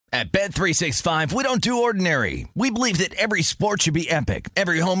At Bet365, we don't do ordinary. We believe that every sport should be epic.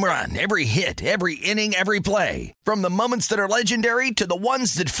 Every home run, every hit, every inning, every play. From the moments that are legendary to the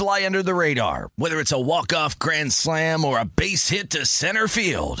ones that fly under the radar. Whether it's a walk-off grand slam or a base hit to center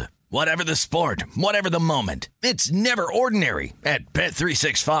field. Whatever the sport, whatever the moment. It's never ordinary at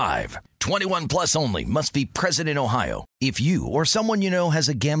Bet365. 21 plus only. Must be present in Ohio. If you or someone you know has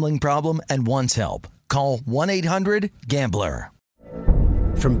a gambling problem and wants help, call 1-800-GAMBLER.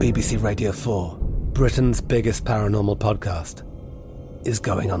 From BBC Radio 4, Britain's biggest paranormal podcast is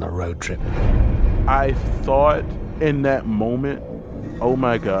going on a road trip. I thought in that moment, oh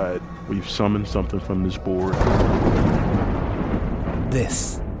my God, we've summoned something from this board.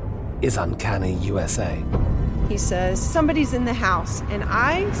 This is Uncanny USA. He says, somebody's in the house, and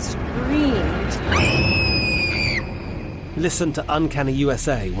I screamed. Listen to Uncanny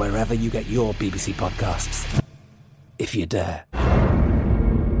USA wherever you get your BBC podcasts, if you dare.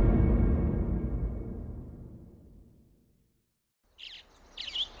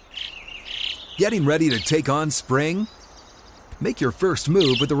 Getting ready to take on spring? Make your first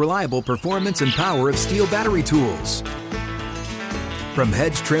move with the reliable performance and power of Steel battery tools. From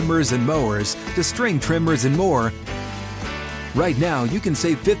hedge trimmers and mowers to string trimmers and more, right now you can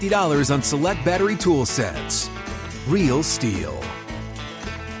save $50 on select battery tool sets. Real Steel.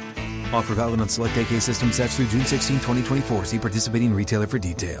 Offer valid on select AK system sets through June 16, 2024. See participating retailer for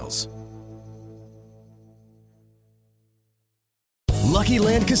details. Lucky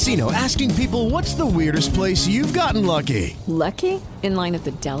Land Casino, asking people, what's the weirdest place you've gotten lucky? Lucky? In line at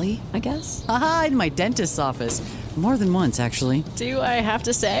the deli, I guess? Aha, in my dentist's office. More than once, actually. Do I have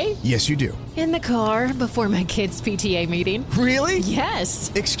to say? Yes, you do. In the car before my kids' PTA meeting. Really?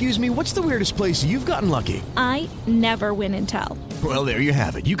 Yes. Excuse me, what's the weirdest place you've gotten lucky? I never win and tell. Well, there you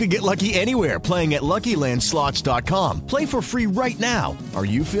have it. You can get lucky anywhere, playing at LuckyLandSlots.com. Play for free right now. Are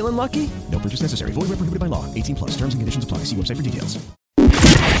you feeling lucky? No purchase necessary. Void where prohibited by law. 18 plus. Terms and conditions apply. See website for details.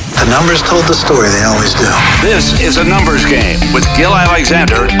 The numbers told the story. They always do. This is a numbers game with Gil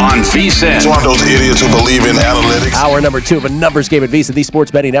Alexander on VSiN. It's one of those idiots who believe in analytics. Hour number 2 of a numbers game at VSiN, the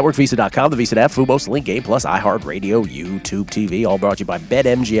Sports Betting Network, VSiN.com, the VSiN app, Fubo, Link Game Plus, iHeartRadio, YouTube TV, all brought to you by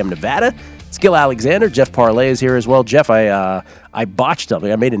BetMGM Nevada. It's Gil Alexander. Jeff Parlay is here as well. Jeff, I botched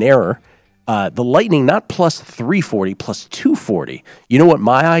something. I made an error. The Lightning, not plus 340, plus 240. You know what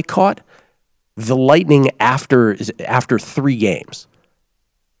my eye caught? The Lightning after 3 games.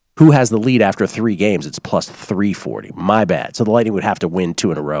 Who has the lead after 3 games? It's plus 340. My bad. So the Lightning would have to win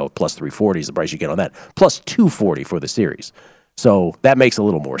 2 in a row. Plus 340 is the price you get on that. Plus 240 for the series. So that makes a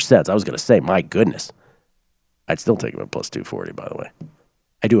little more sense. I was going to say, my goodness. I'd still take them at plus 240, by the way.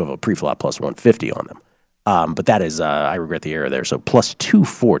 I do have a pre-flop plus 150 on them. But that is, I regret the error there. So plus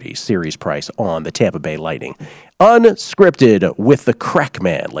 240 series price on the Tampa Bay Lightning. Unscripted with the Crack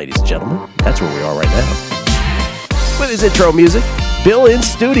Man, ladies and gentlemen. That's where we are right now. With his intro music, Bill in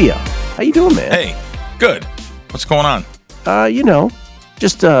studio. How you doing, man? Hey, good. What's going on?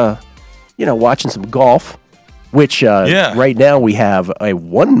 Just watching some golf. Which right now we have a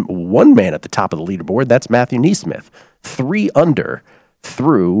one man at the top of the leaderboard. That's Matthew NeSmith, 3 under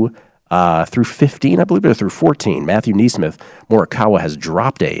through 15, I believe, or through 14. Matthew NeSmith, Morikawa has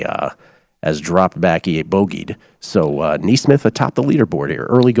dropped back. He bogeyed. So NeSmith atop the leaderboard here,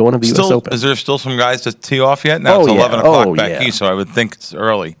 early going of the U.S. Open. Is there still some guys to tee off yet? Now it's 11 o'clock back east, so I would think it's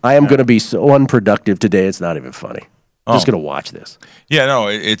early. I am going to be so unproductive today, it's not even funny. I'm just going to watch this. Yeah, no,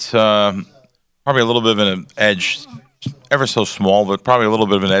 it's probably a little bit of an edge, ever so small, but probably a little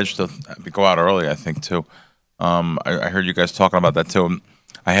bit of an edge to go out early, I think, too. I heard you guys talking about that, too.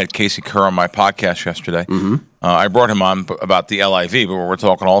 I had Casey Kerr on my podcast yesterday. Mm-hmm. I brought him on about the LIV, but we're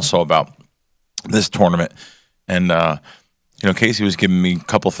talking also about this tournament. And, Casey was giving me a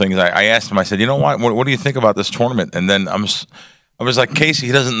couple things. I asked him, I said, you know what do you think about this tournament? And then I was like, Casey,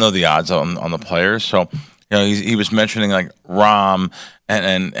 he doesn't know the odds on the players. So, he was mentioning like Rahm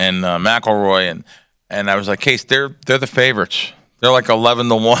and McIlroy. And I was like, Casey, they're the favorites. They're like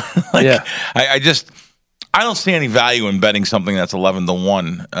 11-1. Yeah. I don't see any value in betting something that's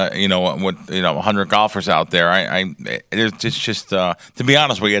 11-1. With 100 golfers out there. It's just to be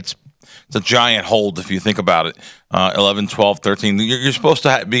honest with you, it's a giant hold if you think about it. 11, 12, 13. You're supposed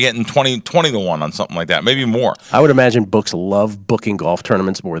to be getting 20-1 on something like that, maybe more. I would imagine books love booking golf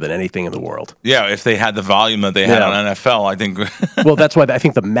tournaments more than anything in the world. Yeah, if they had the volume that they had on NFL, I think. Well, that's why I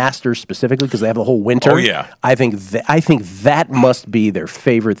think the Masters specifically, because they have the whole winter. Oh yeah, I think that must be their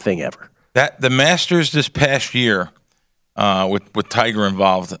favorite thing ever. That the Masters this past year, with Tiger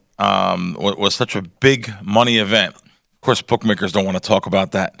involved, was such a big money event. Of course, bookmakers don't want to talk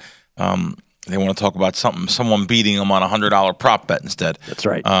about that. they want to talk about someone beating them on a $100 prop bet instead. That's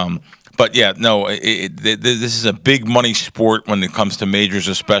right. But yeah, no, this is a big money sport when it comes to majors,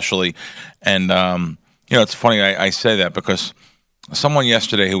 especially. And it's funny I say that because someone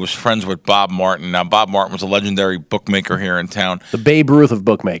yesterday who was friends with Bob Martin. Now, Bob Martin was a legendary bookmaker here in town. The Babe Ruth of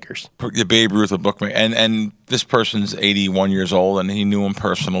bookmakers. The Babe Ruth of bookmakers. And this person's 81 years old, and he knew him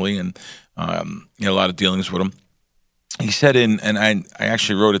personally, and he had a lot of dealings with him. He said and I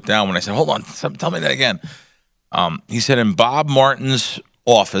actually wrote it down when I said, hold on, tell me that again. He said in Bob Martin's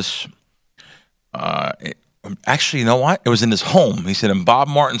office, actually, you know what? It was in his home. He said in Bob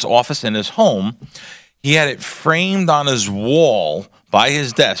Martin's office in his home, he had it framed on his wall by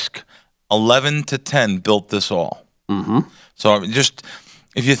his desk. 11 to 10 built this all. Mm-hmm. So just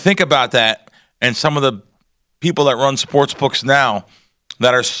if you think about that, and some of the people that run sports books now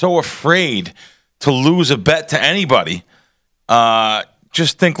that are so afraid to lose a bet to anybody,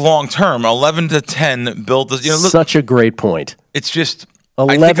 just think long term. 11 to 10 built this. Such a great point. It's just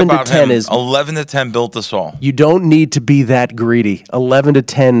 11 to 10 is 11 to 10 built this all. You don't need to be that greedy. 11 to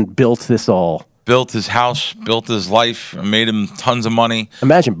 10 built this all. Built his house, built his life, made him tons of money.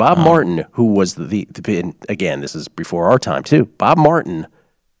 Imagine Bob Martin, who was again, this is before our time too. Bob Martin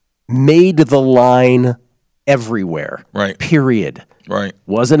made the line everywhere. Right. Period. Right.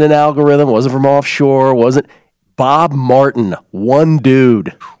 Wasn't an algorithm, wasn't from offshore, wasn't Bob Martin, one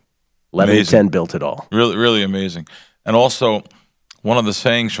dude. 11 to 10 built it all. Really, really amazing. And also, one of the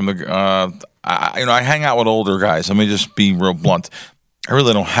sayings from the, I hang out with older guys. Let me just be real blunt. I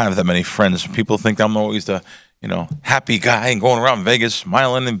really don't have that many friends. People think I'm always the, happy guy and going around Vegas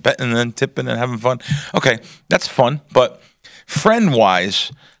smiling and betting and tipping and having fun. Okay, that's fun. But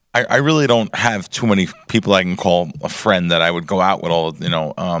friend-wise, I really don't have too many people I can call a friend that I would go out with all,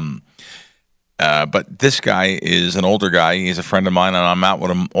 but this guy is an older guy. He's a friend of mine, and I'm out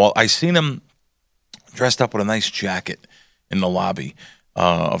with him. I seen him dressed up with a nice jacket in the lobby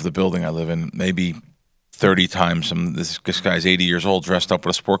of the building I live in, maybe 30 times. This guy's 80 years old, dressed up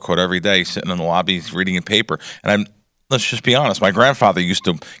with a sport coat every day, sitting in the lobby reading a paper. And let's just be honest, my grandfather used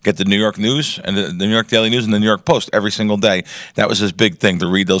to get the New York News and the New York Daily News and the New York Post every single day. That was his big thing, to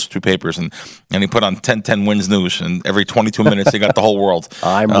read those two papers. And he put on 10-10 Wins News, and every 22 minutes he got the whole world.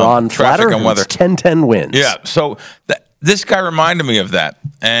 I'm Ron Flatter, and it's 10-10 Wins. Yeah, so this guy reminded me of that.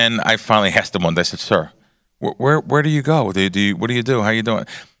 And I finally asked him one day, I said, sir, where do you go? What do you do? How you doing?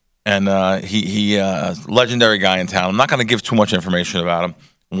 And he legendary guy in town. I'm not going to give too much information about him.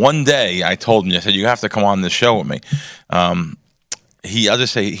 One day, I told him, I said, you have to come on this show with me. I'll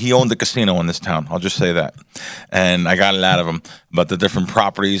just say he owned a casino in this town. I'll just say that. And I got it out of him about the different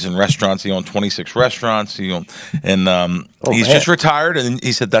properties and restaurants. He owned 26 restaurants. He's just retired, and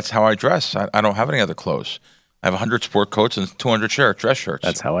he said, that's how I dress. I don't have any other clothes. I have 100 sport coats and 200 dress shirts.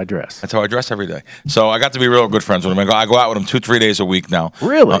 That's how I dress. That's how I dress every day. So I got to be real good friends with him. I go out with him 2-3 days a week now.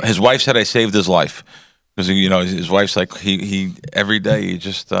 Really? His wife said I saved his life. Because, his wife's like, he every day, he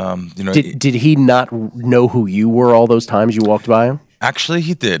just, Did he not know who you were all those times you walked by him? Actually,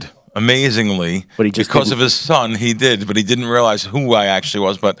 he did. Amazingly. But he just because of his son, he did. But he didn't realize who I actually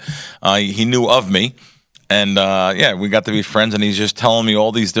was. But he knew of me. And, we got to be friends. And he's just telling me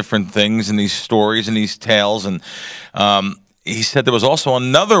all these different things and these stories and these tales. And he said there was also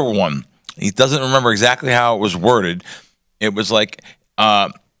another one. He doesn't remember exactly how it was worded. It was like...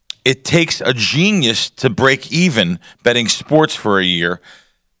 it takes a genius to break even betting sports for a year,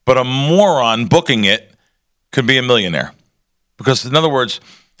 but a moron booking it could be a millionaire. Because, in other words,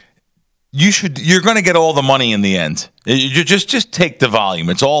 you're going to get all the money in the end. You just take the volume.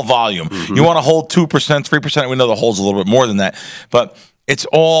 It's all volume. Mm-hmm. You want to hold 2%, 3%. We know the hold's a little bit more than that, but it's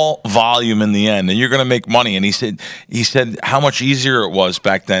all volume in the end, and you're going to make money. And he said how much easier it was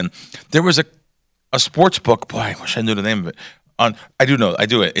back then. There was a sports book. Boy, I wish I knew the name of it. I do know. I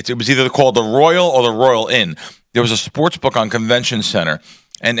do it. It was either called the Royal or the Royal Inn. There was a sports book on Convention Center,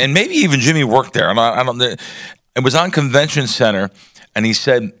 and maybe even Jimmy worked there. I don't. It was on Convention Center, and he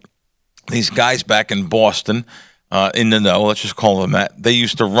said these guys back in Boston, in the know, let's just call them that. They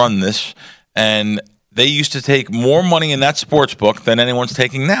used to run this, and they used to take more money in that sports book than anyone's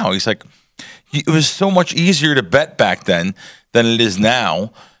taking now. He's like, it was so much easier to bet back then than it is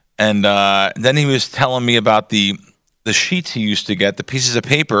now. And then he was telling me about the sheets he used to get, the pieces of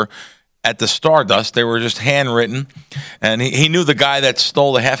paper at the Stardust. They were just handwritten, and he knew the guy that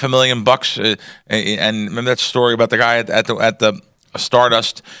stole the $500,000 bucks. And remember that story about the guy at the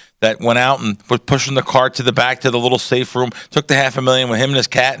Stardust that went out and was pushing the cart to the back to the little safe room, took the $500,000 with him and his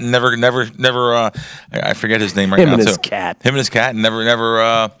cat, and never. I forget his name right now. Him and too. his cat. Him and his cat, and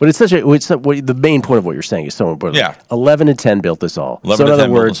never. But it's the main point of what you're saying is so important. Yeah. 11 and 10 built this all. 11 So in to 10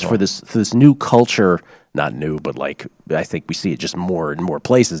 other built words, this for this new culture, not new, but like I think we see it just more and more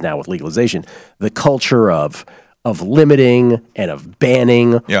places now with legalization. The culture of limiting and of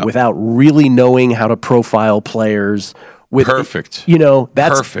banning without really knowing how to profile players. Perfect.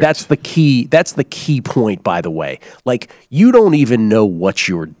 That's the key. That's the key point, by the way. Like, you don't even know what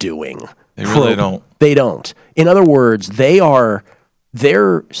you're doing. They really don't. They don't. In other words, they're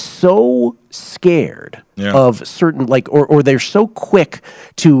so scared of certain, or they're so quick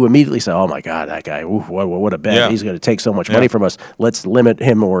to immediately say, "Oh my God, that guy! Ooh, what a bet! Yeah. He's going to take so much money from us. Let's limit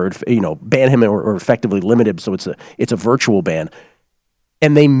him, or ban him, or effectively limit him." So it's a virtual ban,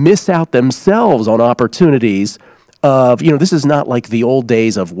 and they miss out themselves on opportunities of this is not like the old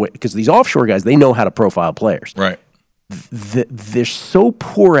days of because these offshore guys, they know how to profile players. Right. They're so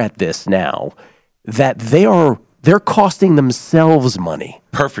poor at this now that they're costing themselves money.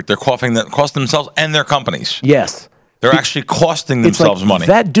 Perfect. They're costing themselves and their companies. Yes. They're actually costing themselves money.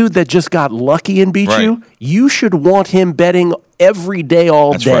 That dude that just got lucky and beat you, you should want him betting every day,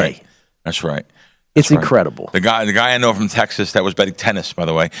 all day. Right. That's right. It's incredible. The guy I know from Texas that was betting tennis, by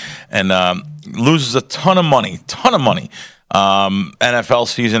the way, and loses a ton of money. NFL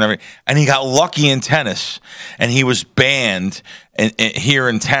season, and he got lucky in tennis, and he was banned here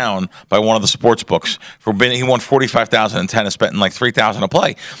in town by one of the sports books for he won $45,000 in tennis, betting like $3,000 a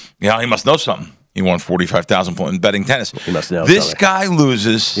play. He must know something. He won $45,000 in betting tennis. He must know this something. guy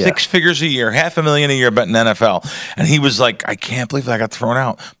loses 6 figures a year, $500,000 a year betting NFL, and he was like, "I can't believe I got thrown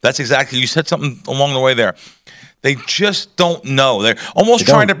out." That's exactly, you said something along the way there. They just don't know. They're almost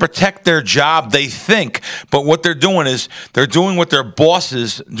trying to protect their job, they think. But what they're doing is they're doing what their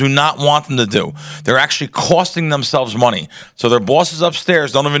bosses do not want them to do. They're actually costing themselves money. So their bosses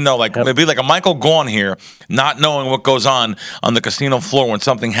upstairs don't even know. Like it'd be like a Michael Gaughan here, not knowing what goes on the casino floor when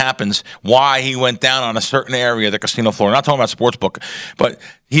something happens, why he went down on a certain area of the casino floor. I'm not talking about sportsbook, but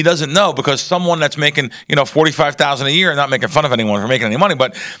he doesn't know because someone that's making $45,000 a year, not making fun of anyone for making any money,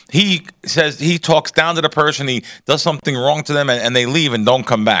 but he says he talks down to the person, he does something wrong to them, and they leave and don't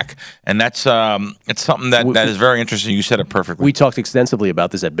come back. And that's it's something that is very interesting. You said it perfectly. We talked extensively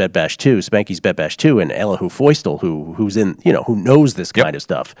about this at Bet Bash 2, Spanky's Bet Bash 2, and Elihu Feustel, who's in who knows this kind of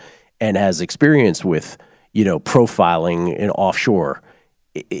stuff and has experience with profiling in offshore.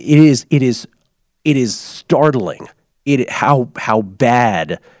 It is startling. How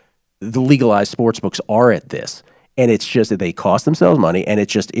bad the legalized sports books are at this, and it's just that they cost themselves money, and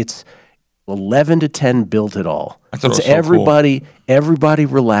it's 11 to 10 built it all. It's so everybody, cool. Everybody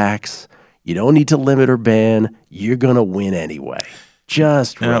relax. You don't need to limit or ban. You're gonna win anyway.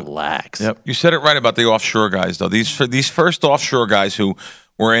 Just relax. Yep. You said it right about the offshore guys, though. These first offshore guys who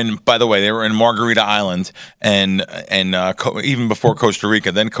were in, by the way, they were in Margarita Island and even before Costa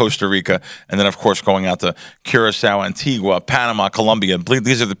Rica, then Costa Rica, and then, of course, going out to Curacao, Antigua, Panama, Colombia.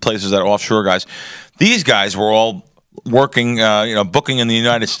 These are the places that are offshore guys. These guys were all working, booking in the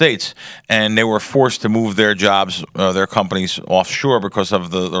United States, and they were forced to move their jobs, their companies offshore because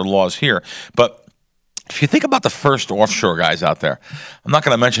of their laws here. But if you think about the first offshore guys out there, I'm not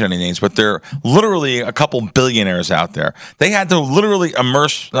going to mention any names, but they're literally a couple billionaires out there. They had to literally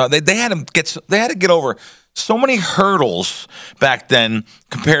immerse. They had to get over so many hurdles back then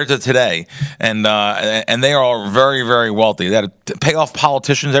compared to today, and they are very, very wealthy. They had to pay off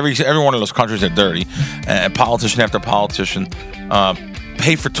politicians. Every one of those countries are dirty, and politician after politician.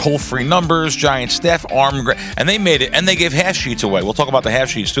 Pay for toll-free numbers, giant staff, and they made it, and they gave half sheets away. We'll talk about the half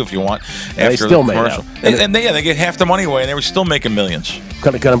sheets too if you want. They still made out. They gave half the money away, and they were still making millions.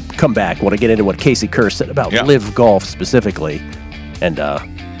 Gonna come back. Want to get into what Casey Kerr said about Live Golf specifically, and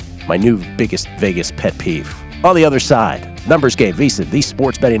my new biggest Vegas pet peeve. On the other side, Numbers Game, VSiN, the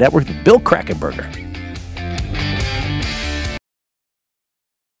Sports Betting Network, with Bill Krackomberger.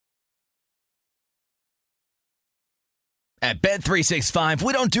 At Bet365,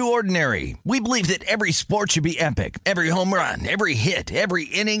 we don't do ordinary. We believe that every sport should be epic. Every home run, every hit, every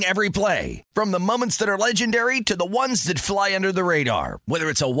inning, every play. From the moments that are legendary to the ones that fly under the radar. Whether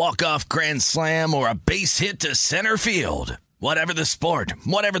it's a walk-off grand slam or a base hit to center field. Whatever the sport,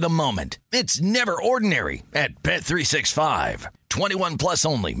 whatever the moment. It's never ordinary at Bet365. 21 plus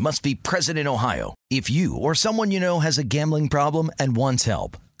only. Must be present in Ohio. If you or someone you know has a gambling problem and wants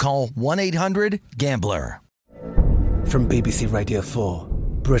help, call 1-800-GAMBLER. From BBC Radio 4,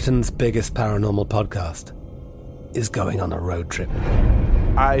 Britain's biggest paranormal podcast is going on a road trip.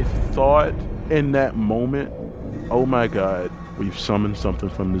 I thought in that moment, oh my God, we've summoned something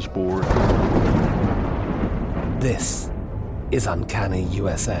from this board. This is Uncanny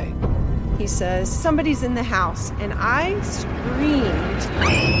USA. He says, somebody's in the house, and I screamed.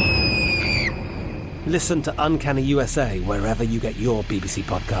 Listen to Uncanny USA wherever you get your BBC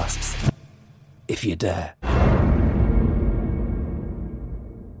podcasts, if you dare.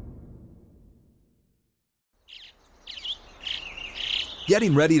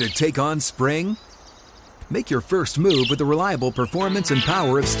 Getting ready to take on spring? Make your first move with the reliable performance and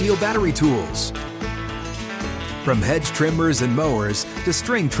power of Steel battery tools. From hedge trimmers and mowers to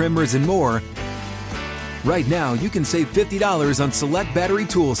string trimmers and more, right now you can save $50 on select battery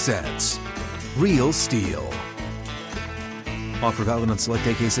tool sets. Real Steel. Offer valid on select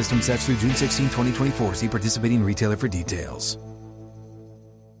AK system sets through June 16, 2024. See participating retailer for details.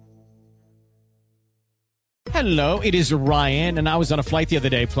 Hello, it is Ryan, and I was on a flight the other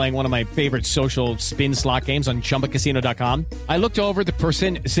day playing one of my favorite social spin slot games on ChumbaCasino.com. I looked over at the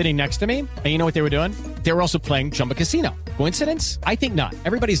person sitting next to me, and you know what they were doing? They were also playing Chumba Casino. Coincidence? I think not.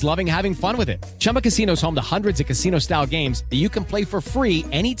 Everybody's loving having fun with it. Chumba Casino is home to hundreds of casino-style games that you can play for free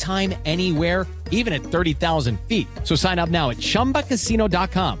anytime, anywhere, even at 30,000 feet. So sign up now at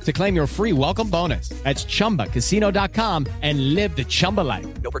ChumbaCasino.com to claim your free welcome bonus. That's ChumbaCasino.com and live the Chumba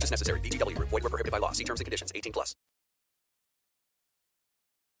life. No purchase necessary. VGW. Void where prohibited by law. See terms and conditions. 18+.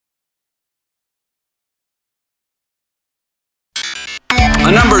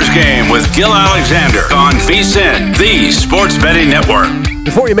 The Numbers Game with Gil Alexander on VSiN, the Sports Betting Network.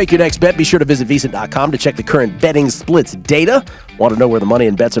 Before you make your next bet, be sure to visit VSiN.com to check the current betting splits data. Want to know where the money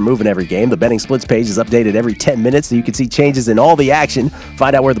and bets are moving every game? The betting splits page is updated every 10 minutes so you can see changes in all the action.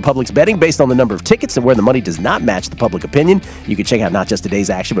 Find out where the public's betting based on the number of tickets and where the money does not match the public opinion. You can check out not just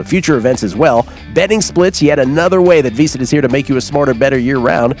today's action, but future events as well. Betting splits, yet another way that VSiN is here to make you a smarter, better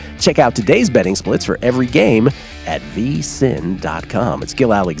year-round. Check out today's betting splits for every game at VSiN.com. It's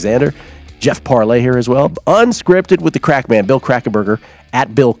Gil Alexander. Jeff Parlay here as well. Unscripted with the Crackman, Bill Krackomberger,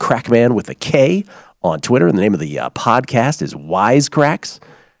 at Bill Crackman with a K on Twitter. And the name of the podcast is Wisecracks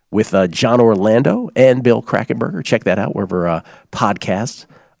with John Orlando and Bill Krackomberger. Check that out wherever podcasts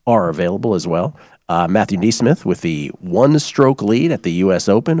are available as well. Matthew Neesmith with the one-stroke lead at the U.S.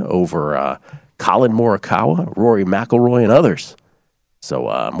 Open over Colin Morikawa, Rory McIlroy, and others. So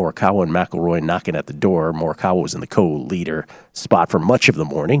Morikawa and McIlroy knocking at the door. Morikawa was in the co-leader spot for much of the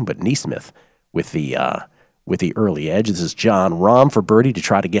morning, but Neesmith with the early edge. This is John Rahm for birdie to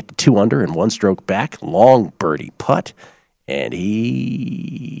try to get to 2 under and 1 stroke back. Long birdie putt, and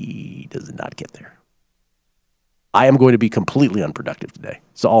he does not get there. I am going to be completely unproductive today.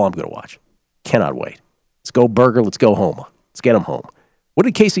 It's all I'm going to watch. Cannot wait. Let's go Berger. Let's go home. Let's get him home. What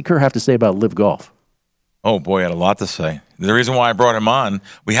did Casey Kerr have to say about Live Golf? Oh, boy, he had a lot to say. The reason why I brought him on,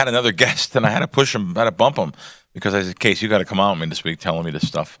 we had another guest, and I had to push him, had to bump him, because I said, Casey, you got to come on with me this week telling me this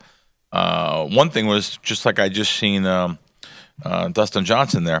stuff. One thing was, just like I just seen Dustin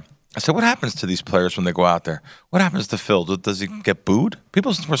Johnson there, I said, what happens to these players when they go out there? What happens to Phil? Does he get booed?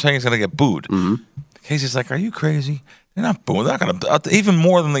 People were saying he's going to get booed. Mm-hmm. Casey's like, are you crazy? They're not booing. They're not going to. Even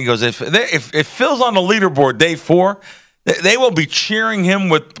more than he goes, if Phil's on the leaderboard day 4, they will be cheering him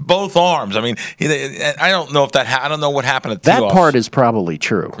with both arms. I mean, I don't know if I don't know what happened at that part is probably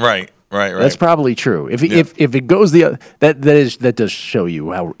true. Right. That's probably true. If it goes that does show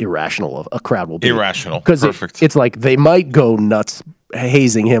you how irrational a crowd will be. Irrational, because it's like they might go nuts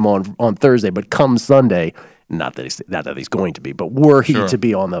hazing him on Thursday, but come Sunday, not that he's going to be, but were he to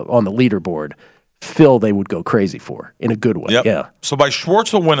be on the leaderboard, Phil they would go crazy for in a good way. Yep. Yeah. So by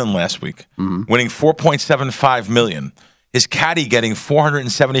Schwartzel winning last week, winning $4.75 million, his caddy getting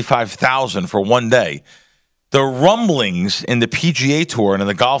 $475,000 for one day. The rumblings in the PGA Tour and in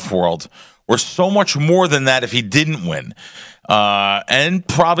the golf world were so much more than that if he didn't win. And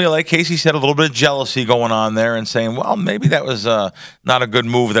probably, like Casey said, a little bit of jealousy going on there and saying, well, maybe that was not a good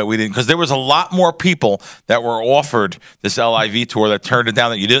move that we didn't. Because there was a lot more people that were offered this LIV Tour that turned it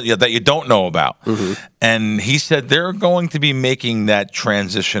down that you don't know about. Mm-hmm. And he said they're going to be making that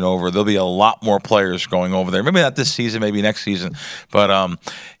transition over. There'll be a lot more players going over there. Maybe not this season, maybe next season. But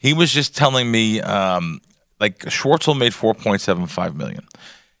he was just telling me, like Schwartzel made $4.75 million.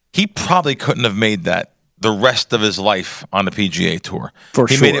 He probably couldn't have made that the rest of his life on the PGA Tour.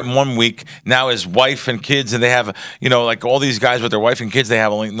 He made it in 1 week. Now his wife and kids, and they have, like all these guys with their wife and kids, they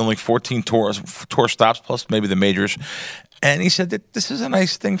have only 14 tour stops plus maybe the majors. And he said that this is a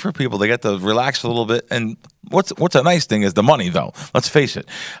nice thing for people. They get to relax a little bit. And what's a nice thing is the money, though. Let's face it.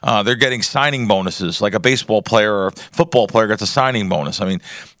 They're getting signing bonuses, like a baseball player or football player gets a signing bonus. I mean,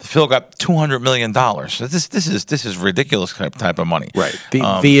 Phil got $200 million. This is ridiculous type of money. Right.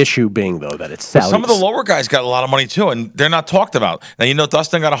 The issue being, though, that it's salaries. Some of the lower guys got a lot of money, too, and they're not talked about. Now,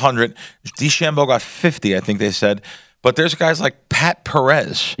 Dustin got 100. DeChambeau got 50, I think they said. But there's guys like Pat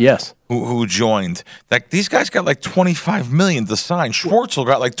Perez, yes, who joined. Like these guys got like $25 million to sign. Schwartzel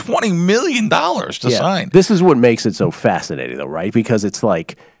got like $20 million to sign. This is what makes it so fascinating, though, right? Because it's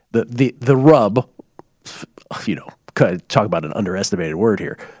like the rub. Talk about an underestimated word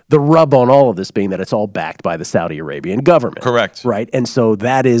here. The rub on all of this being that it's all backed by the Saudi Arabian government. Correct. Right, and so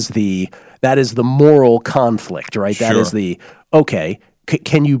that is the moral conflict, right? That is the okay.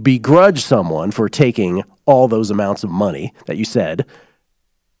 Can you begrudge someone for taking all those amounts of money that you said,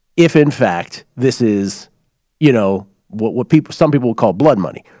 if in fact this is, what some people would call blood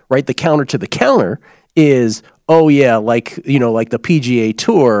money, right? The counter to the counter is, like the PGA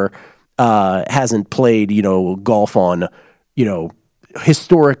Tour hasn't played, golf on,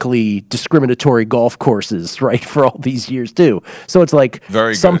 historically discriminatory golf courses, right, for all these years too. So it's like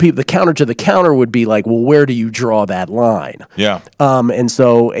people, the counter to the counter would be like, well, where do you draw that line? Yeah. And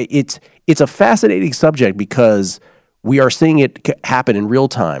so it's a fascinating subject because we are seeing it happen in real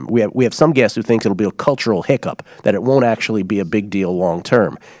time. We have some guests who think it'll be a cultural hiccup, that it won't actually be a big deal long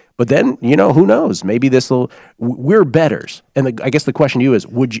term. But then, who knows? Maybe we're bettors. And I guess the question to you is,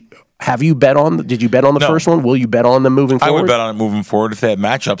 did you bet on the first one? Will you bet on them moving forward? I would bet on it moving forward if they had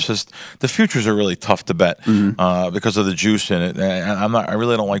matchups. The futures are really tough to bet because of the juice in it. And I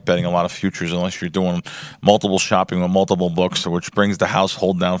really don't like betting a lot of futures unless you're doing multiple shopping with multiple books, which brings the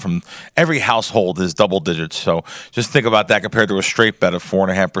household down from every household is double digits. So just think about that compared to a straight bet of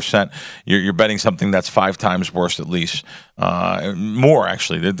 4.5%. You're betting something that's 5 times worse at least. More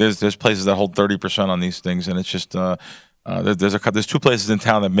actually. There's places that hold 30% on these things, and it's just there's 2 places in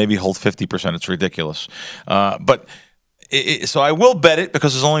town that maybe hold 50%. It's ridiculous. So I will bet it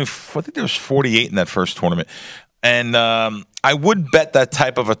because there's only, I think there was 48 in that first tournament, and I would bet that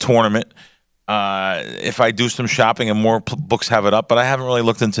type of a tournament if I do some shopping and more books have it up. But I haven't really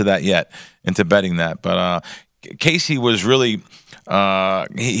looked into that yet, into betting that. But Casey was really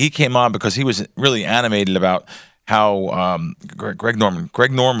he came on because he was really animated about how Greg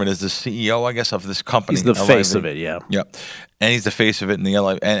Norman is the CEO, I guess, of this company. He's the face of it, yeah. Yep. And he's the face of it in the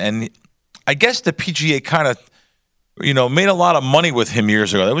LIV. And I guess the PGA kind of, made a lot of money with him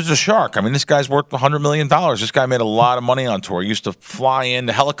years ago. It was a shark. I mean, this guy's worth $100 million. This guy made a lot of money on tour. He used to fly in,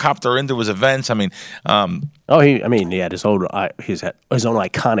 the helicopter into his events. I mean, he had his own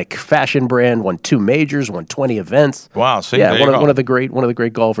iconic fashion brand. Won 2 majors, won 20 events. Wow, see, yeah, one of the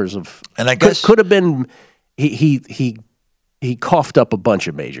great golfers of. And I guess could have been. He coughed up a bunch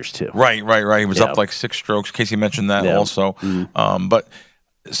of majors too. Right. He was up like 6 strokes. Casey mentioned that also. Mm-hmm. But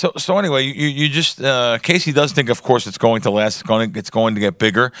so anyway, you just Casey does think, of course, it's going to last. It's going to get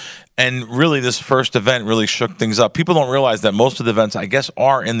bigger. And really, this first event really shook things up. People don't realize that most of the events, I guess,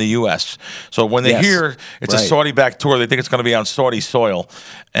 are in the U.S. So when they hear it's a Saudi-backed tour, they think it's going to be on Saudi soil.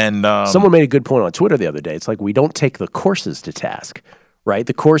 And someone made a good point on Twitter the other day. It's like we don't take the courses to task, right?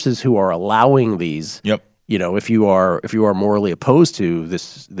 The courses who are allowing these. Yep. If you are morally opposed to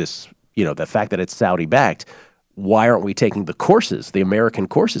this, the fact that it's Saudi backed, why aren't we taking the courses, the American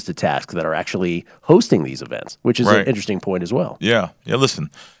courses, to task that are actually hosting these events? Which is an interesting point as well. Yeah. Listen,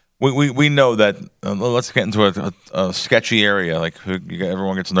 we know that. Let's get into a sketchy area. Like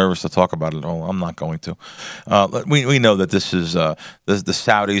everyone gets nervous to talk about it. Oh, I'm not going to. We know that this is the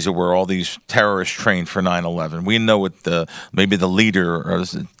Saudis are where all these terrorists trained for 9/11. We know what maybe the leader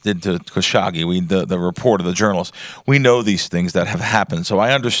did to Khashoggi. The reporter, the journalist. We know these things that have happened. So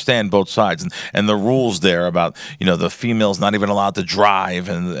I understand both sides and the rules there about the females not even allowed to drive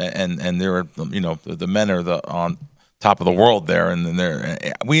and they're the men are on top of the world there, and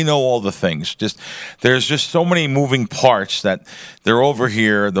we know all the things. There's just so many moving parts that they're over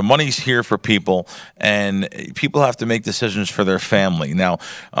here. The money's here for people, and people have to make decisions for their family. Now,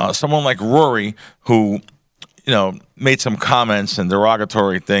 someone like Rory, who made some comments and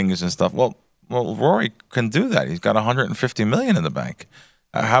derogatory things and stuff. Well, Rory can do that. He's got $150 million in the bank.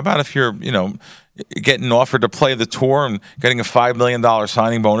 How about if you're, getting offered to play the tour and getting a $5 million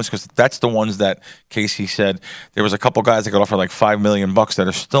signing bonus? Because that's the ones that Casey said there was a couple guys that got offered like $5 million that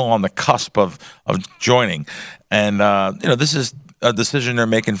are still on the cusp of joining. And, this is a decision they're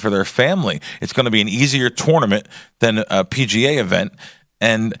making for their family. It's going to be an easier tournament than a PGA event.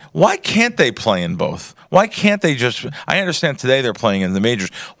 And why can't they play in both? Why can't they just? I understand today they're playing in the majors.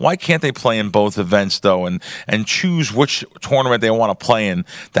 Why can't they play in both events though, and choose which tournament they want to play in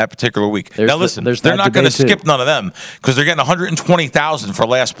that particular week? Now listen, they're not going to skip none of them because they're getting $120,000 for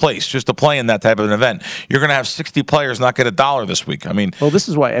last place just to play in that type of an event. You're going to have 60 players not get $1 this week. I mean, well, this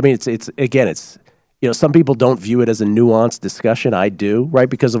is why. I mean, it's some people don't view it as a nuanced discussion. I do, right,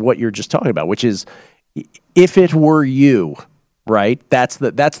 because of what you're just talking about, which is if it were you. Right? That's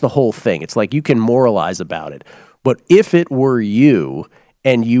the whole thing. It's like you can moralize about it. But if it were you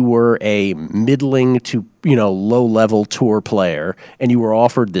and you were a middling to, low-level tour player and you were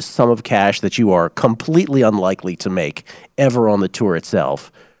offered this sum of cash that you are completely unlikely to make ever on the tour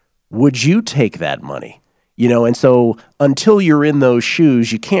itself, would you take that money? And so until you're in those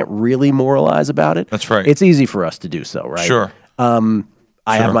shoes, you can't really moralize about it. That's right. It's easy for us to do so, right? Sure.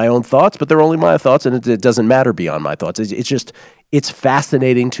 I have my own thoughts, but they're only my thoughts, and it doesn't matter beyond my thoughts. It's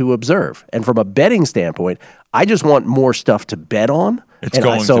fascinating to observe. And from a betting standpoint, I just want more stuff to bet on. It's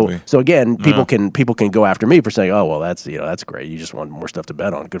going to be. So again, people can go after me for saying, "Oh, well, that's great. You just want more stuff to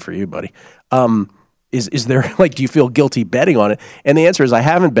bet on. Good for you, buddy." Is there do you feel guilty betting on it? And the answer is I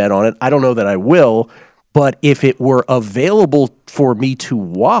haven't bet on it. I don't know that I will. But if it were available for me to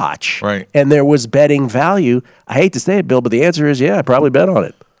watch and there was betting value, I hate to say it, Bill, but the answer is, yeah, I'd probably bet on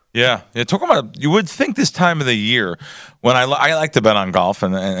it. Yeah. Talking about, you would think this time of the year when I like to bet on golf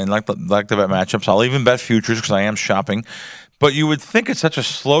and like to bet matchups. I'll even bet futures because I am shopping. But you would think it's such a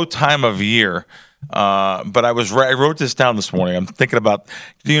slow time of year. But I wrote this down this morning. I'm thinking about,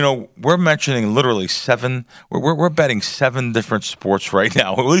 we're mentioning literally we're betting 7 different sports right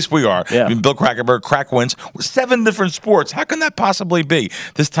now. At least we are. Yeah. I mean, Bill Krackenberg, Crack wins. 7 different sports. How can that possibly be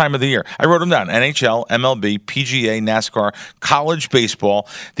this time of the year? I wrote them down. NHL, MLB, PGA, NASCAR, college baseball,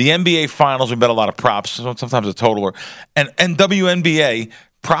 the NBA finals. We bet a lot of props, sometimes a totaler, and WNBA.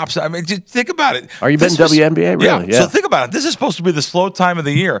 Props. I mean, just think about it. Are you betting WNBA? Really? Yeah. So think about it. This is supposed to be the slow time of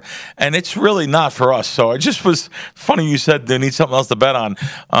the year, and it's really not for us. So it just was funny you said they need something else to bet on.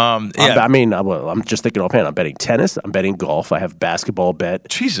 I'm just thinking offhand. I'm betting tennis. I'm betting golf. I have basketball bet.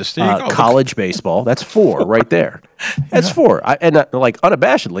 Jesus, there you go. College baseball. That's 4 right there. That's 4.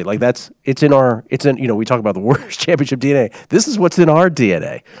 Unabashedly, we talk about the Warriors championship DNA. This is what's in our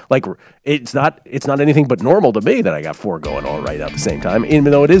DNA. Like it's not anything but normal to me that I got 4 going on right at the same time.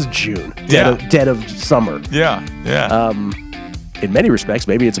 Even though it is June, dead of summer. Yeah. In many respects,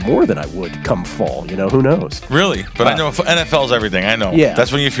 maybe it's more than I would come fall. Who knows? Really? But I know NFL's everything. I know. Yeah.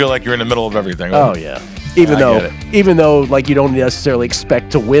 That's when you feel like you're in the middle of everything. Oh, yeah. Even though you don't necessarily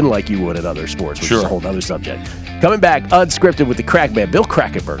expect to win like you would in other sports, which is a whole other subject. Coming back, unscripted with the Crack Man, Bill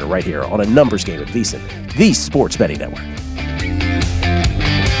Krackenberger, right here on A Numbers Game at VSiN, the Sports Betting Network.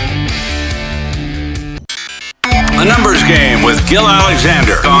 A Numbers Game with Gil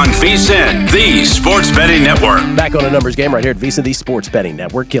Alexander on VSiN, the Sports Betting Network. Back on A Numbers Game right here at VSiN, the Sports Betting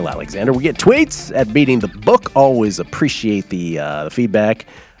Network. Gil Alexander. We get tweets at Beating the Book. Always appreciate the feedback.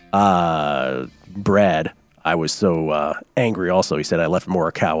 Brad, I was so angry also. He said I left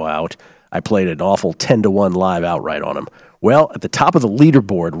Morikawa out. I played an awful 10-1 live outright on him. Well, at the top of the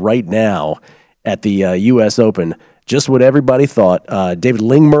leaderboard right now at the U.S. Open, just what everybody thought, David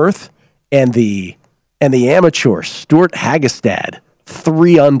Lingmerth and the amateur, Stuart Hagestad,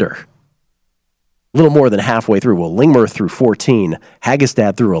 3 under. A little more than halfway through. Well, Lingmerth through 14,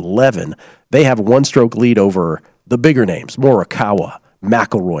 Hagestad through 11. They have 1-stroke lead over the bigger names, Morikawa,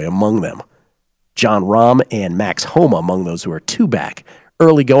 McIlroy among them. John Rahm and Max Homa among those who are 2 back.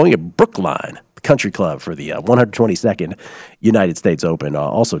 Early going at Brookline Country Club for the 122nd United States Open.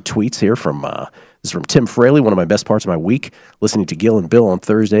 Also tweets here from this is from Tim Fraley, one of my best parts of my week, listening to Gil and Bill on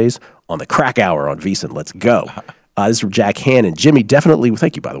Thursdays on the Crack Hour on VSiN. Let's go. This is from Jack Hannon. Jimmy definitely,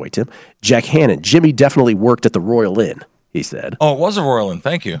 thank you, by the way, Tim. Jack Hannon. Jimmy definitely worked at the Royal Inn, he said. Oh, it was a Royal Inn.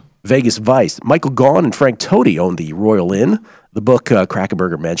 Thank you. Vegas Vice. Michael Gaughan and Frank Toti owned the Royal Inn, the book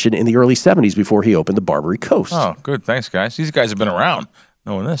Krackenberger mentioned, in the early 70s before he opened the Barbary Coast. Oh, good. Thanks, guys. These guys have been around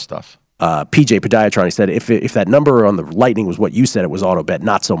knowing this stuff. PJ Podiatron, he said, if that number on the Lightning was what you said it was auto bet,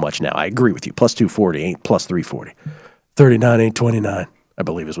 not so much now. I agree with you. Plus 240 ain't plus 340. 39 ain't 29, I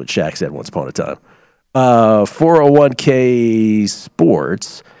believe is what Shaq said once upon a time. 401k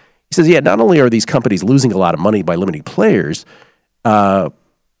Sports. He says, not only are these companies losing a lot of money by limiting players, they're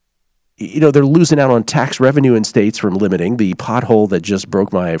losing out on tax revenue in states from limiting the pothole that just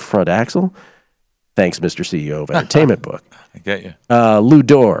broke my front axle. Thanks, Mr. CEO of Entertainment Book. I get you. Lou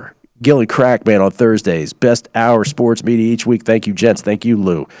Dorr. Gil and Crack Man on Thursdays. Best hour sports media each week. Thank you, gents. Thank you,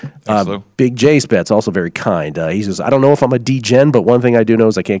 Lou. Thanks, Lou. Big J's Bet's also very kind. He says, I don't know if I'm a D-Gen, but one thing I do know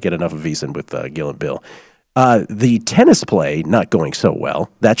is I can't get enough of VSiN with Gil and Bill. The tennis play not going so well.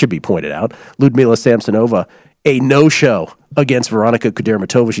 That should be pointed out. Ludmila Samsonova, a no-show against Veronika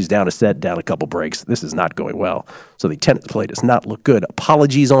Kudermetova. She's down a set, down a couple breaks. This is not going well. So the tennis play does not look good.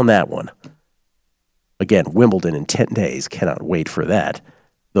 Apologies on that one. Again, Wimbledon in 10 days. Cannot wait for that.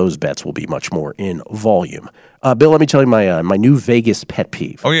 Those bets will be much more in volume. Bill, let me tell you my new Vegas pet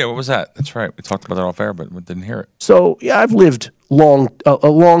peeve. Oh, yeah, what was that? That's right. We talked about that off air, but we didn't hear it. So, yeah, I've lived a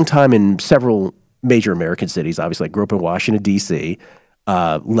long time in several major American cities. Obviously, I grew up in Washington, D.C.,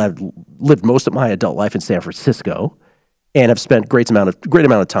 lived most of my adult life in San Francisco, and have spent great amount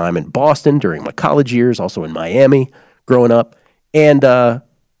of time in Boston during my college years, also in Miami growing up. And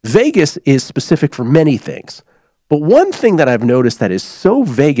Vegas is specific for many things. But one thing that I've noticed that is so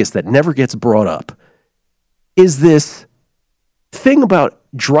Vegas that never gets brought up is this thing about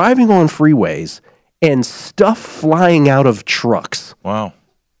driving on freeways and stuff flying out of trucks. Wow.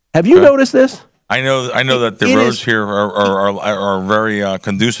 Have you noticed this? I know that the roads here are very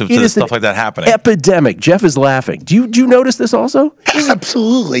conducive to stuff like that happening. Epidemic. Jeff is laughing. Do you notice this also?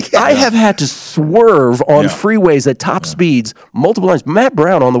 Absolutely. Yes. I have had to swerve on freeways at top speeds multiple times. Matt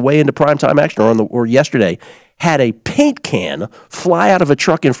Brown on the way into primetime action or yesterday had a paint can fly out of a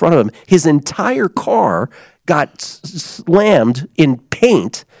truck in front of him. His entire car got slammed in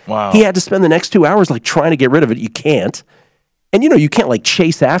paint. Wow. He had to spend the next 2 hours trying to get rid of it. You can't. And you can't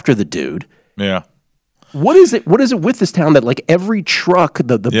chase after the dude. Yeah. What is it with this town that every truck,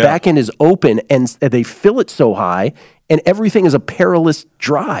 the back end is open and they fill it so high and everything is a perilous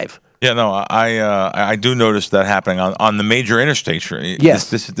drive? Yeah, no, I do notice that happening on the major interstates. Yes,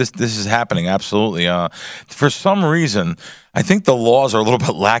 this is happening absolutely. For some reason, I think the laws are a little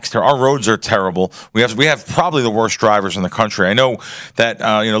bit lax there. Our roads are terrible. We have probably the worst drivers in the country. I know that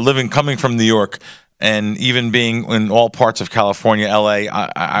coming from New York. And even being in all parts of California, LA,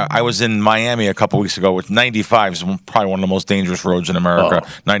 I was in Miami a couple weeks ago with 95 is probably one of the most dangerous roads in America.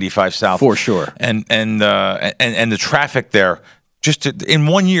 95 South, for sure. And the traffic there, in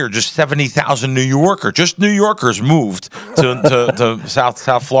 1 year, just 70,000 New Yorkers moved to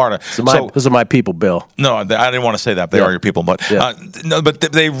South Florida. Those are my people, Bill. No, I didn't want to say that. They are your people, but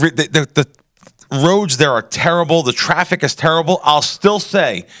the roads there are terrible. The traffic is terrible. I'll still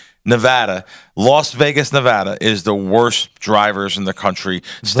say, Nevada, Las Vegas, Nevada, is the worst drivers in the country.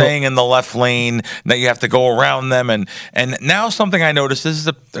 Staying in the left lane, that you have to go around them, and now something I noticed. This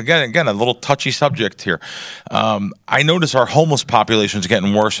is again a little touchy subject here. I notice our homeless population is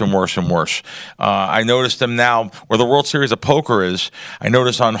getting worse and worse and worse. I notice them now where the World Series of Poker is. I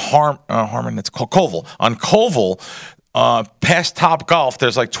notice on Harmon, it's called Koval. On Koval. Past Top Golf,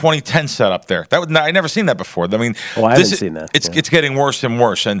 there's 2010 set up there. I never seen that before. I mean, I haven't seen that. It's getting worse and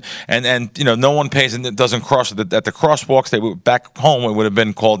worse, and no one pays and it doesn't cross at the crosswalks. Back home it would have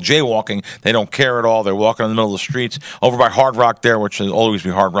been called jaywalking. They don't care at all. They're walking in the middle of the streets over by Hard Rock there, which will always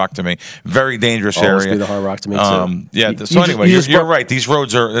be Hard Rock to me. Very dangerous area. Always be the Hard Rock to me too. You're right. These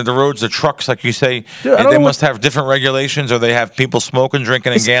roads are the trucks, like you say. Dude, they must have different regulations, or they have people smoking,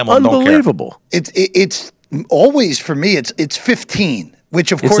 drinking, and gambling. Unbelievable. It's always, for me, it's 15,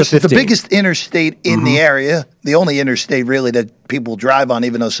 which of course is the biggest interstate in the area, the only interstate really that people drive on,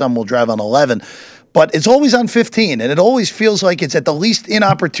 even though some will drive on 11. But it's always on 15, and it always feels like it's at the least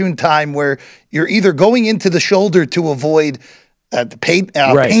inopportune time where you're either going into the shoulder to avoid the paint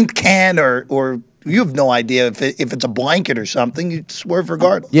can or you have no idea if it's a blanket or something. You swerve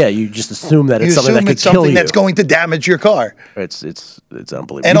regardless. Yeah, you just assume that it's something that could kill you. That's going to damage your car. It's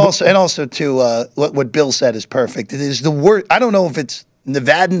unbelievable. And also too, what Bill said is perfect. It is the worst. I don't know if it's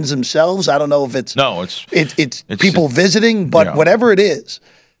Nevadans themselves. I don't know if it's people visiting, but whatever it is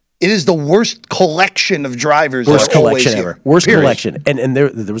the worst collection of drivers. Worst collection ever. Worst collection. And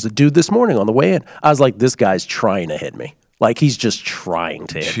there was a dude this morning on the way in. I was like, this guy's trying to hit me. He's just trying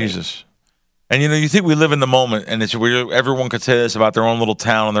to hit me. Jesus. And you think we live in the moment, and it's where everyone could say this about their own little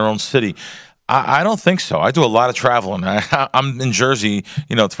town and their own city. I don't think so. I do a lot of traveling. I'm in Jersey,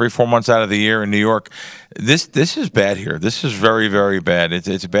 3-4 months out of the year. In New York, this is bad here. This is very, very bad.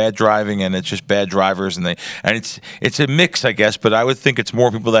 It's bad driving, and it's just bad drivers, and it's a mix, I guess. But I would think it's more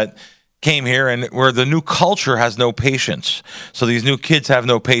people that came here and where the new culture has no patience. So these new kids have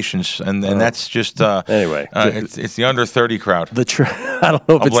no patience, and that's just anyway. It's the under 30 crowd. I don't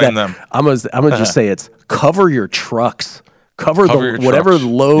know if I'll it's blame that. them. I'm gonna just say it's cover your trucks. Cover whatever trucks.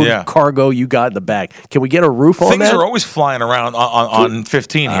 load cargo you got in the back. Can we get a roof on that? Things are always flying around on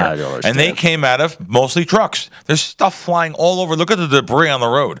 15 here. I don't understand. And they came out of mostly trucks. There's stuff flying all over. Look at the debris on the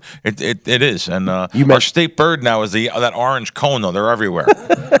road. It is. And our state bird now is that orange cone, though. They're everywhere.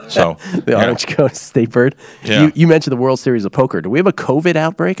 So the orange cone state bird. Yeah. You mentioned the World Series of Poker. Do we have a COVID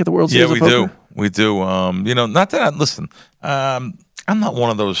outbreak at the World Series of Poker? Yeah, we do. Not that listen, I'm not one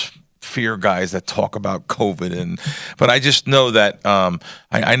of those fear guys that talk about COVID, but I just know that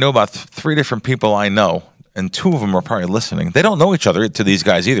I know about 3 different people I know, and 2 of them are probably listening. They don't know each other to these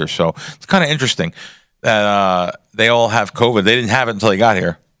guys either, so it's kind of interesting that they all have COVID. They didn't have it until they got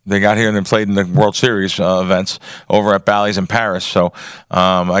here. They got here and then played in the World Series events over at Bally's in Paris. So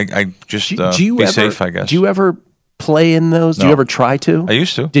I just be safe, I guess. Do you ever play in those? No. Do you ever try to? I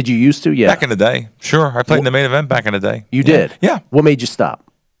used to. Did you used to? Yeah. Back in the day. Sure. I played in the main event back in the day. You did? Yeah. What made you stop?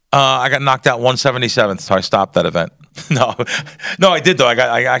 I got knocked out 177th, so I stopped that event. No, I did though.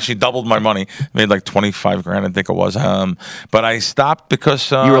 I actually doubled my money, made like $25,000, I think it was. But I stopped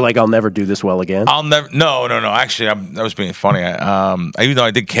because you were like, "I'll never do this well again." I'll never. No. Actually, I was being funny. Even though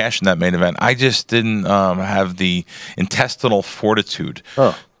I did cash in that main event, I just didn't have the intestinal fortitude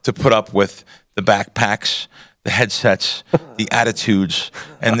to put up with the backpacks, the headsets, the attitudes,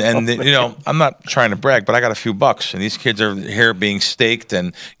 and I'm not trying to brag, but I got a few bucks, and these kids are here being staked,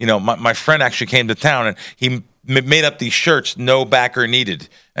 and my friend actually came to town, and he made up these shirts, no backer needed,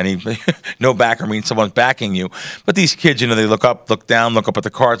 and no backer means someone's backing you, but these kids, they look up, look down, look up at the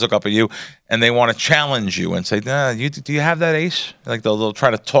cards, look up at you, and they want to challenge you and say, do you have that ace? Like they'll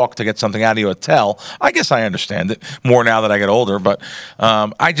try to talk to get something out of you, a tell. I guess I understand it more now that I get older, but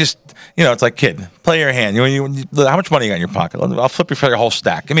I just, it's like, kid, play your hand. How much money you got in your pocket? I'll flip you for your whole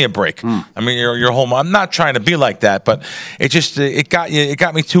stack. Give me a break. I mean, your whole. I'm not trying to be like that, but it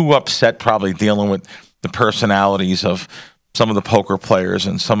got me too upset, probably dealing with the personalities of some of the poker players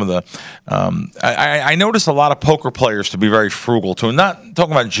and some of the. I notice a lot of poker players to be very frugal too. Not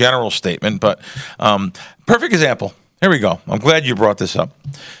talking about general statement, but perfect example. Here we go. I'm glad you brought this up.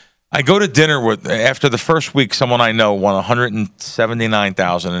 I go to dinner after the first week, someone I know won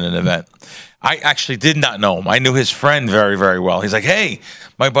 $179,000 in an event. I actually did not know him. I knew his friend very, very well. He's like, "Hey,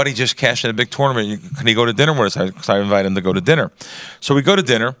 my buddy just cashed in a big tournament. Can he go to dinner with us?" Because I invited him to go to dinner. So we go to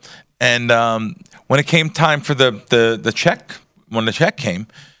dinner, and when it came time for the check, when the check came,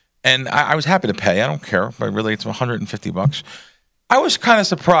 and I was happy to pay. I don't care, but really it's $150. I was kind of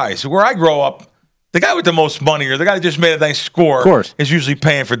surprised. Where I grow up, the guy with the most money or the guy that just made a nice score is usually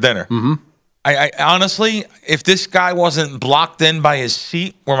paying for dinner. Mm-hmm. I honestly, if this guy wasn't blocked in by his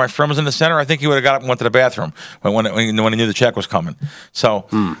seat where my friend was in the center, I think he would have got up and went to the bathroom when he knew the check was coming. So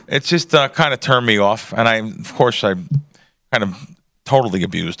it's just kind of turned me off. And I kind of totally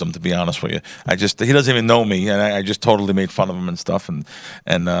abused him, to be honest with you. He doesn't even know me, and I just totally made fun of him and stuff. And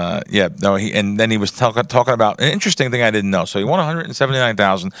then he was talking about an interesting thing I didn't know. So he won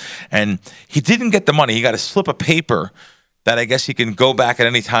 $179,000, and he didn't get the money. He got a slip of paper that I guess he can go back at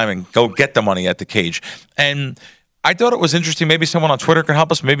any time and go get the money at the cage. And I thought it was interesting. Maybe someone on Twitter can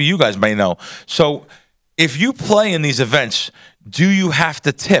help us. Maybe you guys may know. So if you play in these events, do you have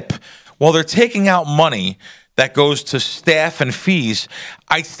to tip? Well, they're taking out money that goes to staff and fees.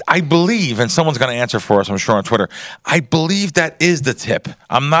 I believe, and someone's going to answer for us, I'm sure, on Twitter, I believe that is the tip.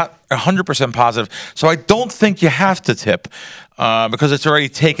 I'm not 100% positive. So I don't think you have to tip because it's already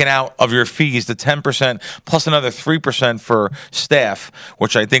taken out of your fees, the 10% plus another 3% for staff,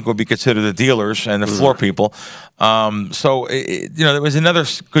 which I think would be considered the dealers and the floor people. So there was another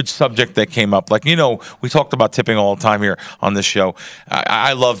good subject that came up. Like, we talked about tipping all the time here on this show.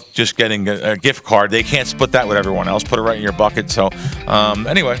 I love just getting a gift card. They can't split that with everyone else. Put it right in your bucket. So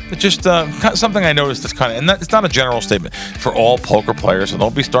anyway, it's just something I noticed that's kind of, and it's not a general statement for all poker players. So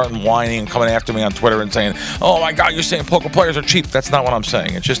don't be starting whining and coming after me on Twitter and saying, "Oh my God, you're saying poker players are cheap." That's not what I'm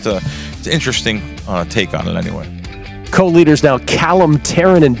saying. It's just it's an interesting take on it anyway. Co-leaders now Callum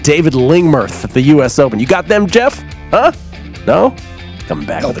Tarrant and David Lingmerth at the U.S. Open. You got them, Jeff? Huh? No? Coming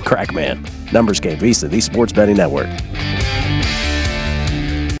back with the Crack Man. Numbers Game, Visa, the Sports Betting Network.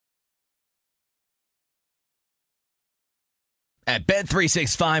 At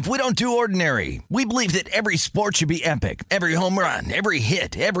Bet365, we don't do ordinary. We believe that every sport should be epic. Every home run, every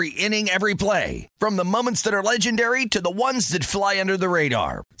hit, every inning, every play. From the moments that are legendary to the ones that fly under the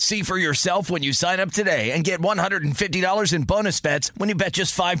radar. See for yourself when you sign up today and get $150 in bonus bets when you bet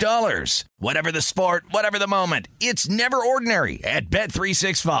just $5. Whatever the sport, whatever the moment, it's never ordinary at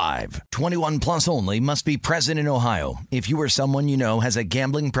Bet365. 21 plus only. Must be present in Ohio. If you or someone you know has a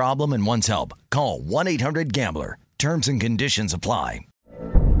gambling problem and wants help, call 1-800-GAMBLER. Terms and conditions apply.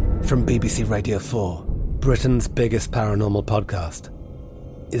 From BBC Radio 4, Britain's biggest paranormal podcast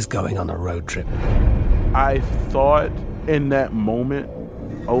is going on a road trip. I thought in that moment,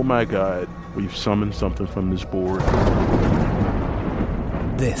 oh my God, we've summoned something from this board.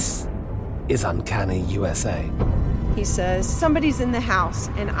 This is Uncanny USA. He says, somebody's in the house,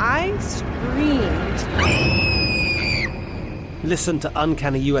 and I screamed. Listen to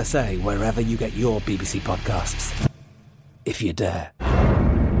Uncanny USA wherever you get your BBC podcasts, if you dare.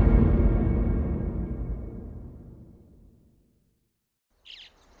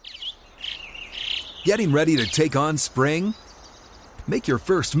 Getting ready to take on spring? Make your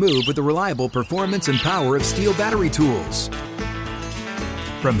first move with the reliable performance and power of Steel battery tools.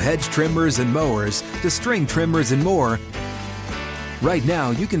 From hedge trimmers and mowers to string trimmers and more, right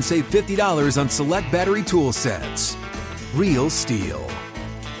now you can save $50 on select battery tool sets. Real Steel.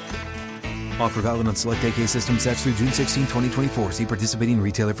 Offer valid on select AK system sets through June 16, 2024. See participating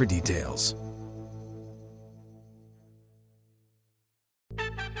retailer for details.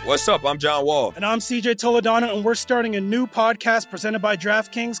 What's up? I'm John Wall. And I'm CJ Toledano, and we're starting a new podcast presented by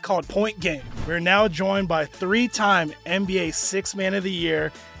DraftKings called Point Game. We're now joined by three-time NBA Sixth Man of the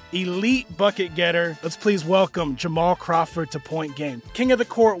Year, elite bucket getter. Let's please welcome Jamal Crawford to Point Game. King of the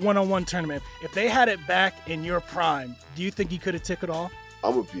Court one-on-one tournament. If they had it back in your prime, do you think you could have took it all?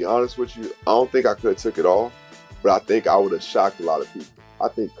 I'm going to be honest with you. I don't think I could have took it all, but I think I would have shocked a lot of people. I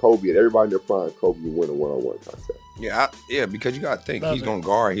think Kobe and everybody in their prime, Kobe would win a one-on-one contest. Yeah, because you got to think. He's going to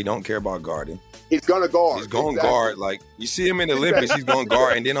guard. He don't care about guarding. He's going to guard. He's going to guard. Like, you see him in the Olympics, he's going to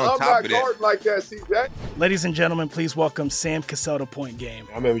guard. And then on top of that. I'm not guarding like that, CJ. Ladies and gentlemen, please welcome Sam Cassell to Point Game.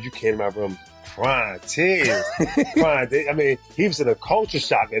 I remember you came out from prime 10. I mean, he was in a culture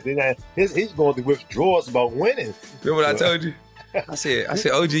shock. And then he's going through withdrawals about winning. Remember what I told you? I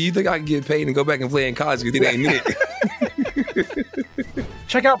said, OG, you think I can get paid and go back and play in college because it ain't it?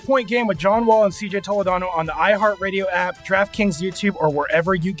 Check out Point Game with John Wall and CJ Toledano on the iHeartRadio app, DraftKings YouTube, or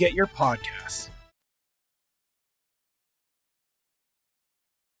wherever you get your podcasts.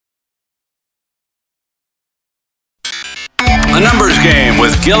 The Numbers Game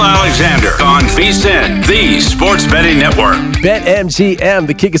with Gil Alexander on VSiN, the Sports Betting Network. BetMGM,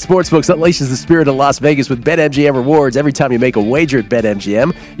 the king of sportsbooks, unleashes the spirit of Las Vegas with BetMGM rewards. Every time you make a wager at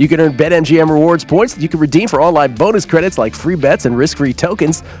BetMGM, you can earn BetMGM rewards points that you can redeem for online bonus credits like free bets and risk-free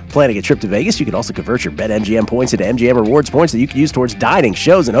tokens. Planning a trip to Vegas, you can also convert your BetMGM points into MGM rewards points that you can use towards dining,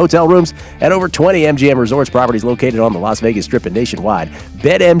 shows, and hotel rooms at over 20 MGM Resorts properties located on the Las Vegas Strip and nationwide.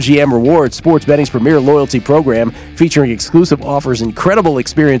 BetMGM Rewards, sports betting's premier loyalty program, featuring exclusive offers, incredible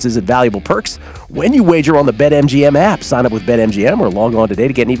experiences, and valuable perks when you wager on the BetMGM app. Sign up with BetMGM or log on today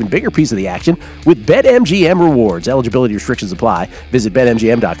to get an even bigger piece of the action with BetMGM rewards. Eligibility restrictions apply. Visit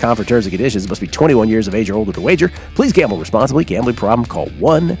BetMGM.com for terms and conditions. Must be 21 years of age or older to wager. Please gamble responsibly. Gambling problem? Call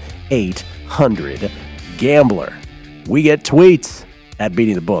 1-800-GAMBLER. We get tweets at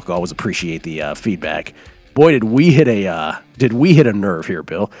Beating the Book. Always appreciate the feedback. Boy, did we hit a nerve here,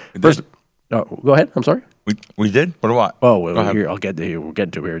 Bill. First, go ahead. I'm sorry. We did? What? Oh, here, I'll get to here. We'll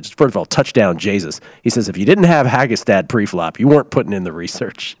get to here. Just first of all, touchdown, Jesus. He says, if you didn't have Hagestad pre-flop, you weren't putting in the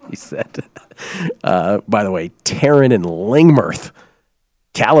research, he said. By the way, Taryn and Lingmerth,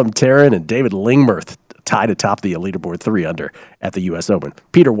 Callum Taryn and David Lingmerth tied atop the leaderboard 3-under at the U.S. Open.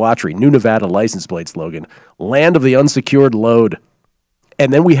 Peter Watry, New Nevada license plate slogan, land of the unsecured load.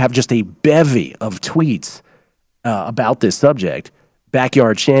 And then we have just a bevy of tweets about this subject.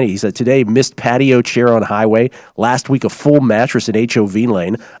 Backyard Shanty, he said, today, missed patio chair on highway. Last week, a full mattress in HOV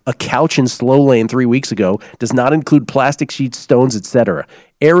lane. A couch in slow lane 3 weeks ago. Does not include plastic sheets, stones, etc.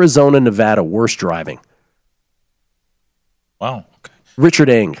 Arizona, Nevada, worst driving. Wow. Okay. Richard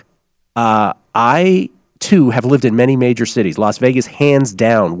Eng, I, too, have lived in many major cities. Las Vegas, hands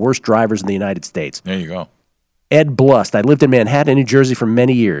down, worst drivers in the United States. There you go. Ed Blust, I lived in Manhattan, New Jersey for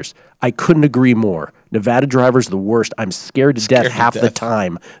many years. I couldn't agree more. Nevada drivers are the worst. I'm scared to death half the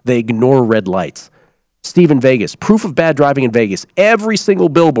time. They ignore red lights. Steve in Vegas, proof of bad driving in Vegas. Every single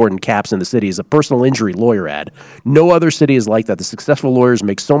billboard and caps in the city is a personal injury lawyer ad. No other city is like that. The successful lawyers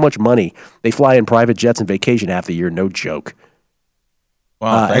make so much money. They fly in private jets and vacation half the year. No joke.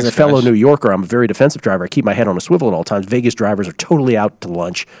 Wow, as a fellow New Yorker, I'm a very defensive driver. I keep my head on a swivel at all times. Vegas drivers are totally out to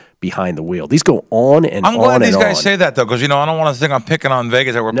lunch behind the wheel. These go on and on and on. I'm glad these guys say that, though, because, I don't want to think I'm picking on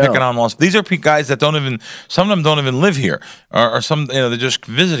Vegas or we're picking on Las. These are guys that don't even, some of them don't even live here, or some, they just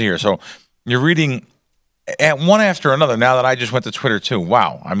visit here. So you're reading at one after another. Now that I just went to Twitter, too.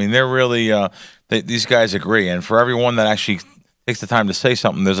 Wow. I mean, they're really, these guys agree. And for everyone that actually takes the time to say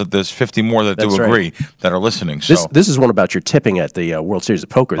something, there's 50 more that do agree that are listening. So this is one about your tipping at the World Series of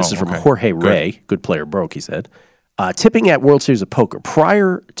Poker. This is from Jorge Ray. Good player broke, he said. Tipping at World Series of Poker.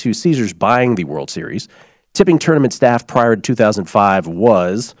 Prior to Caesars buying the World Series, Tipping tournament staff prior to 2005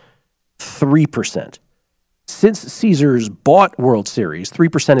 was 3%. Since Caesars bought World Series,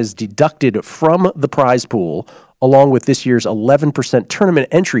 3% is deducted from the prize pool, along with this year's 11% tournament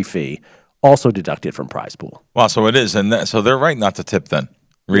entry fee, also deducted from prize pool. Wow, so it is, and so they're right not to tip then.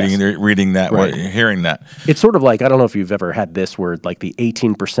 Reading that, right. Hearing that. It's sort of like, I don't know if you've ever had this where like the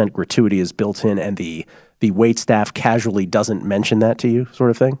 18% gratuity is built in and the wait staff casually doesn't mention that to you, sort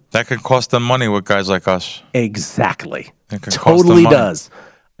of thing. That could cost them money with guys like us. Exactly. It could Totally cost them money. does.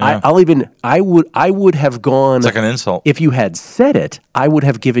 Yeah. I would have gone. It's like an insult. If you had said it, I would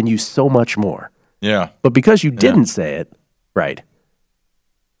have given you so much more. Yeah. But because you didn't say it, right?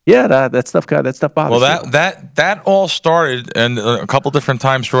 Yeah, that stuff bothers Well, me. that all started and a couple different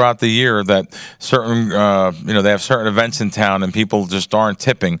times throughout the year that certain they have certain events in town and people just aren't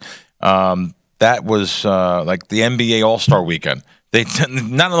tipping. That was like the NBA All-Star Weekend. They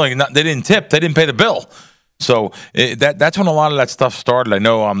didn't tip, they didn't pay the bill. So that's when a lot of that stuff started. I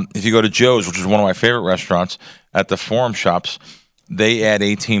know if you go to Joe's, which is one of my favorite restaurants, at the Forum Shops, they add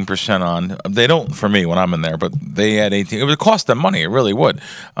 18% on. They don't for me when I'm in there, but they add 18%. It would cost them money. It really would.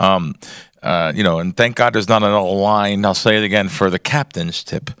 And thank God there's not another line. I'll say it again for the captain's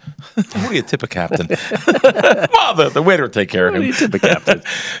tip. What do you tip a captain? Well, the waiter will take care of him. What do you tip a captain?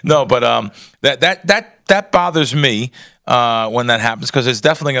 No, but that bothers me when that happens because it's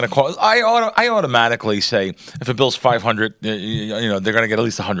definitely going to cost. I automatically say if a bill's $500, they're going to get at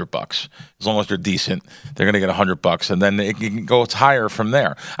least $100 as long as they're decent. They're going to get $100, and then it can go higher from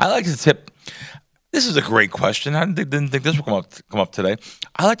there. I like to tip. This is a great question. I didn't think this would come up today.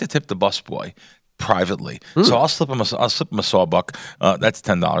 I like to tip the busboy privately, so I'll slip him a sawbuck. That's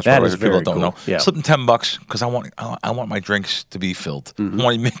 $10. That is people very don't cool. know. Yeah. Slip him $10 because I want my drinks to be filled. I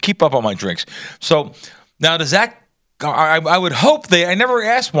want to keep up on my drinks. So now does that? I would hope I never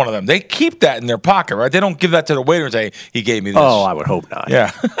asked one of them. They keep that in their pocket, right? They don't give that to the waiter and say, he gave me this. Oh, I would hope not.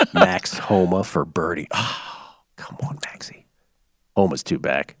 Yeah. Max Homa for birdie. Oh, come on, Maxie. Homa's two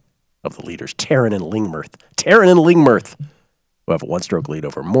back of the leaders, Taryn and Lingmerth, who have a one-stroke lead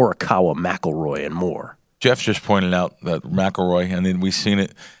over Morikawa, McIlroy, and Moore. Jeff just pointed out that McIlroy, and then we seen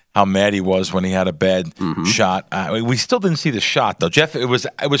it, how mad he was when he had a bad shot. We still didn't see the shot, though. Jeff, it was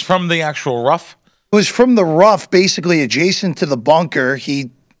from the actual rough? It was from the rough, basically adjacent to the bunker. He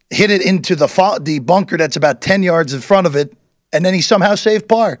hit it into the bunker that's about 10 yards in front of it, and then he somehow saved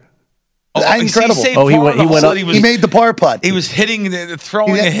par. Incredible! He made the par putt. He was hitting,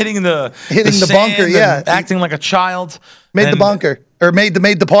 hitting the bunker. Yeah, acting like a child. Made the bunker made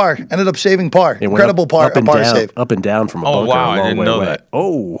the par. Ended up saving par. Incredible par save. Up and down from a bunker. Wow, a long I didn't way know away. that.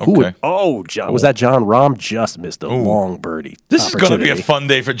 Oh, John. Was that John Rahm? Just missed a long birdie. This is going to be a fun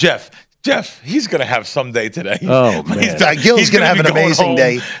day for Jeff. Jeff, he's going to have some day today. Oh, man. Gil's going to have an amazing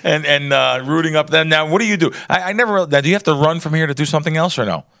day. And rooting up them. Now, what do you do? I never. Do you have to run from here to do something else or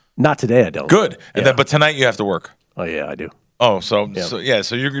no? Not today, I don't. Good. But tonight you have to work. Oh, yeah, I do. Oh, so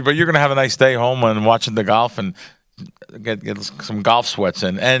you're going to have a nice day home and watching the golf and get some golf sweats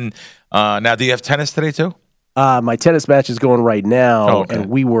in. And now, do you have tennis today too? My tennis match is going right now, okay. and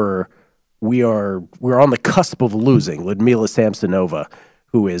we're on the cusp of losing. Ludmila Samsonova,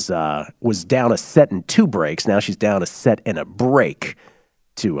 who was down a set and 2 breaks. Now she's down a set and a break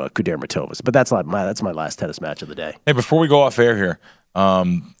to Kudermetova. But that's my last tennis match of the day. Hey, before we go off air here,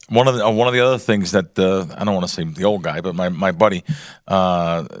 one of the other things that I don't want to say the old guy, but my buddy,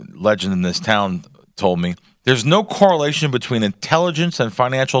 legend in this town, told me. There's no correlation between intelligence and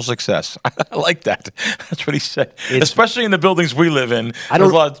financial success. I like that. That's what he said. Especially in the buildings we live in.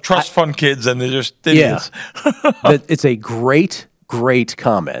 There's a lot of trust fund kids, and they're just idiots. Yeah. It's a great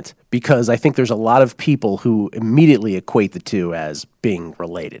comment because I think there's a lot of people who immediately equate the two as being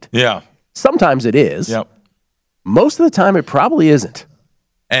related. Yeah. Sometimes it is. Yep. Most of the time, it probably isn't.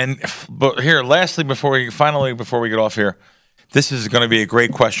 But here, lastly, before we get off here, this is going to be a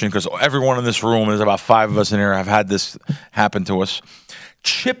great question because everyone in this room, there's about 5 of us in here, have had this happen to us.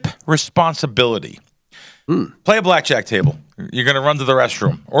 Chip responsibility. Play a blackjack table. You're going to run to the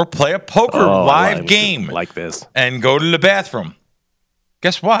restroom or play a poker live game like this and go to the bathroom.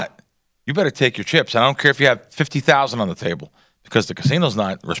 Guess what? You better take your chips. I don't care if you have $50,000 on the table. Because the casino's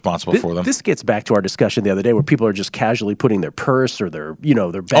not responsible for them. This gets back to our discussion the other day where people are just casually putting their purse or their bag.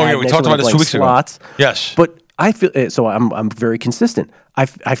 Oh yeah, we talked about this 2 weeks ago. Yes, but I feel so. I'm very consistent. I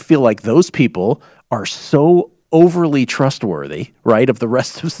feel like those people are so overly trustworthy, right, of the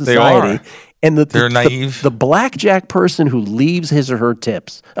rest of society. They are. And they're naive. The blackjack person who leaves his or her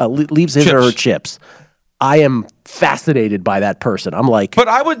chips. I am fascinated by that person. I'm like, but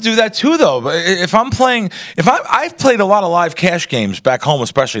I would do that too, though. If I'm playing, I've played a lot of live cash games back home,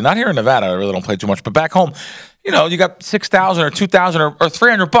 especially not here in Nevada. I really don't play too much, but back home, you got $6,000 or $2,000 or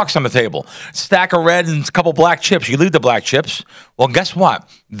 $300 on the table, stack of red and a couple black chips. You leave the black chips. Well, guess what?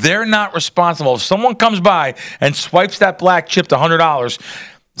 They're not responsible. If someone comes by and swipes that black chip to $100,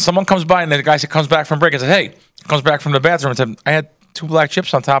 someone comes by and the guy comes back from break and says, "Hey," comes back from the bathroom and said, "I had 2 black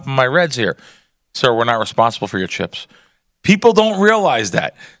chips on top of my reds here." Sir, we're not responsible for your chips. People don't realize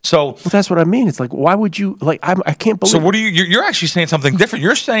that. So that's what I mean. It's like, why would you, I can't believe. So what are you're actually saying something different.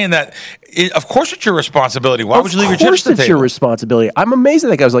 You're saying that, of course it's your responsibility. Why would you leave your chips at the table? Of course it's your responsibility. I'm amazed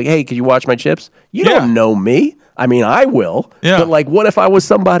that guy was like, "Hey, could you watch my chips?" You don't know me. I mean, I will. Yeah. But what if I was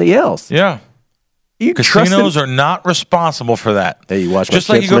somebody else? Yeah. Casinos are not responsible for that. Hey, you watch just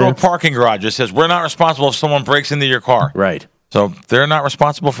my like chips, you go to a parking garage. It says, "We're not responsible if someone breaks into your car." Right. So they're not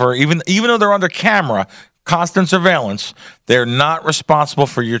responsible for, even though they're under camera, constant surveillance, they're not responsible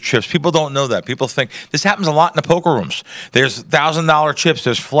for your chips. People don't know that. People think this happens a lot in the poker rooms. There's $1,000 chips.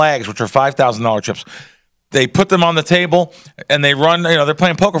 There's flags, which are $5,000 chips. They put them on the table and they run, they're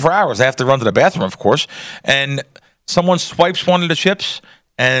playing poker for hours. They have to run to the bathroom, of course. And someone swipes one of the chips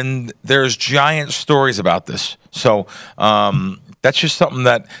and there's giant stories about this. So, that's just something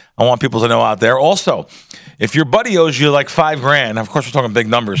that I want people to know out there. Also, if your buddy owes you like $5,000, of course we're talking big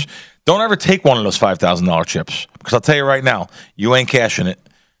numbers, don't ever take one of those $5,000 chips. Because I'll tell you right now, you ain't cashing it.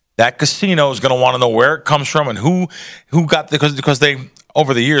 That casino is going to want to know where it comes from and who got the, because they,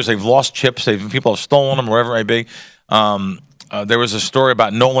 over the years, they've lost chips. People have stolen them, wherever it may be. There was a story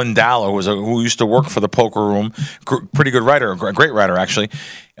about Nolan Dalla, who used to work for the poker room, pretty good writer, a great writer actually.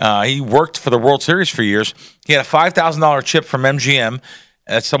 He worked for the World Series for years. He had a $5,000 chip from MGM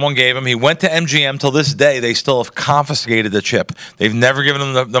that someone gave him. He went to MGM. Till this day, they still have confiscated the chip. They've never given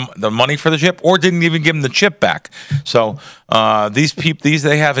him the money for the chip, or didn't even give him the chip back. So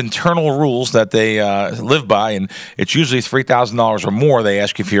they have internal rules that they live by, and it's usually $3,000 or more. They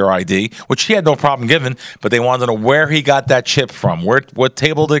ask you for your ID, which he had no problem giving, but they wanted to know where he got that chip from, what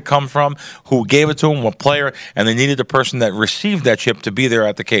table did it come from, who gave it to him, what player, and they needed the person that received that chip to be there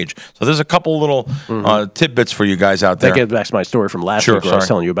at the cage. So there's a couple little tidbits for you guys out there. That gets back to my story from last week where I was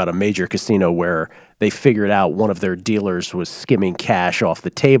telling you about a major casino where they figured out one of their dealers was skimming cash off the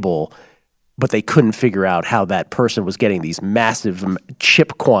table, but they couldn't figure out how that person was getting these massive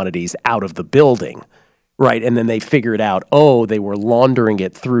chip quantities out of the building, right? And then they figured out, they were laundering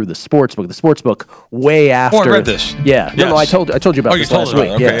it through the sportsbook. The sportsbook way after. Oh, I read this. Yeah. Yes. No, I told you about this last week.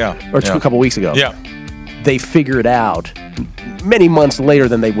 Okay, yeah. Or a couple weeks ago. Yeah. They figured out many months later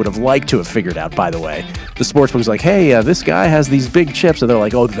than they would have liked to have figured out, by the way. The sportsbook was like, "Hey, this guy has these big chips." And they're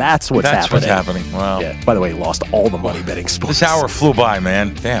like, "Oh, that's what's happening." That's what's happening. Wow. Yeah. By the way, he lost all the money betting sports. This hour flew by,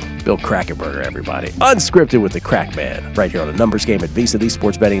 man. Damn. Bill Krackomberger, everybody. Unscripted with the Crack Man. Right here on a numbers game at VSiN, the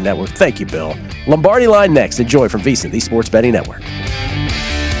Sports Betting Network. Thank you, Bill. Lombardi line next. Enjoy from VSiN, the Sports Betting Network.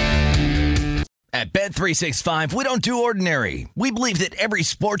 At Bet365, we don't do ordinary. We believe that every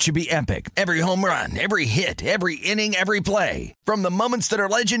sport should be epic. Every home run, every hit, every inning, every play. From the moments that are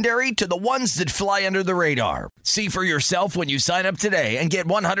legendary to the ones that fly under the radar. See for yourself when you sign up today and get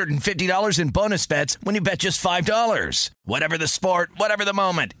 $150 in bonus bets when you bet just $5. Whatever the sport, whatever the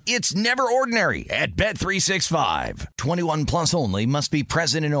moment, it's never ordinary at Bet365. 21 plus only. Must be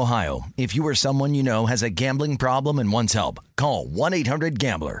present in Ohio. If you or someone you know has a gambling problem and wants help, call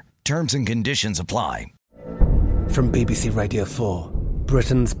 1-800-GAMBLER. Terms and conditions apply. From BBC Radio 4,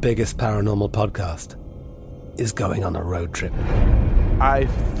 Britain's biggest paranormal podcast is going on a road trip. I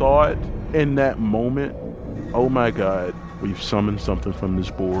thought in that moment, oh my God, we've summoned something from this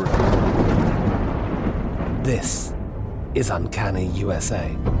board. This is Uncanny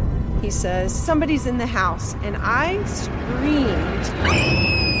USA. He says, somebody's in the house, and I screamed.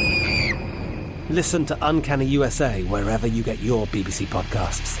 Listen to Uncanny USA wherever you get your BBC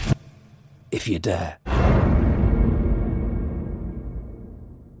podcasts, if you dare.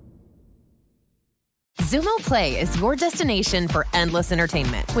 Xumo Play is your destination for endless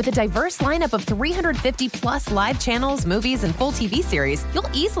entertainment. With a diverse lineup of 350 plus live channels, movies, and full TV series, you'll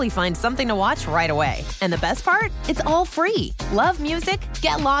easily find something to watch right away. And the best part? It's all free. Love music?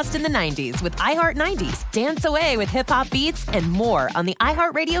 Get lost in the 90s with iHeart 90s, dance away with hip-hop beats, and more on the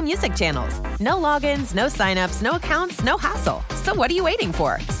iHeartRadio music channels. No logins, no signups, no accounts, no hassle. So what are you waiting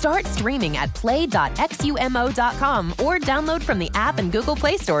for? Start streaming at play.xumo.com or download from the app and Google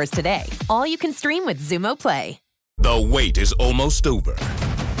Play stores today. All you can stream with Xumo Play. The wait is almost over.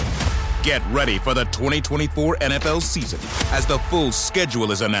 Get ready for the 2024 NFL season as the full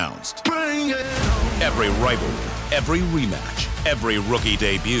schedule is announced. Every rivalry, every rematch, every rookie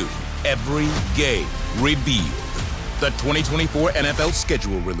debut, every game revealed. The 2024 NFL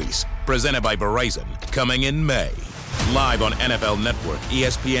schedule release, presented by Verizon, coming in May. Live on NFL Network,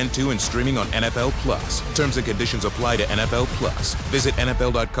 ESPN2, and streaming on NFL Plus. Terms and conditions apply to NFL Plus. Visit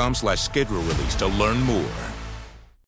NFL.com/schedule release to learn more.